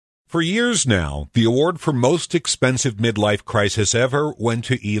For years now, the award for most expensive midlife crisis ever went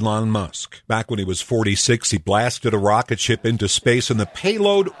to Elon Musk. Back when he was 46, he blasted a rocket ship into space, and the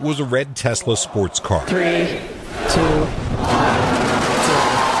payload was a red Tesla sports car. 3, 2, 1.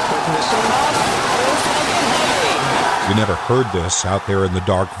 You never heard this out there in the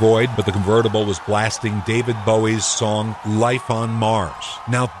dark void, but the convertible was blasting David Bowie's song Life on Mars.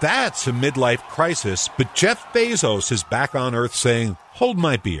 Now that's a midlife crisis, but Jeff Bezos is back on Earth saying, hold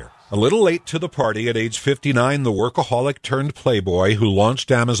my beer. A little late to the party at age 59, the workaholic turned playboy who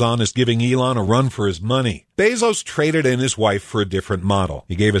launched Amazon is giving Elon a run for his money. Bezos traded in his wife for a different model.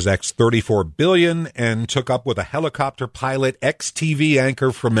 He gave his ex $34 billion and took up with a helicopter pilot, ex-TV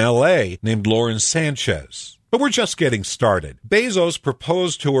anchor from L.A. named Lauren Sanchez. But we're just getting started. Bezos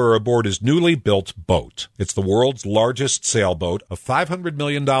proposed to her aboard his newly built boat. It's the world's largest sailboat, a $500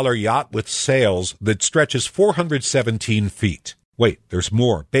 million yacht with sails that stretches 417 feet. Wait, there's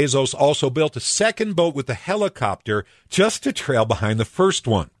more. Bezos also built a second boat with a helicopter just to trail behind the first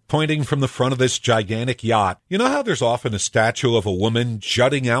one. Pointing from the front of this gigantic yacht, you know how there's often a statue of a woman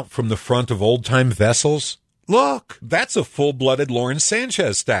jutting out from the front of old-time vessels? Look, that's a full-blooded Lauren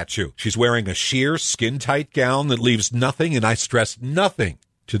Sanchez statue. She's wearing a sheer, skin-tight gown that leaves nothing, and I stress nothing,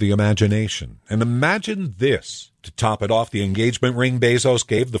 to the imagination. And imagine this. To top it off, the engagement ring Bezos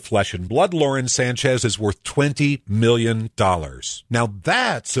gave the flesh and blood Lauren Sanchez is worth $20 million. Now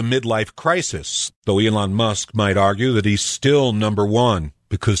that's a midlife crisis, though Elon Musk might argue that he's still number one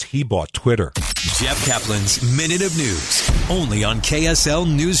because he bought Twitter. Jeff Kaplan's Minute of News, only on KSL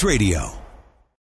News Radio.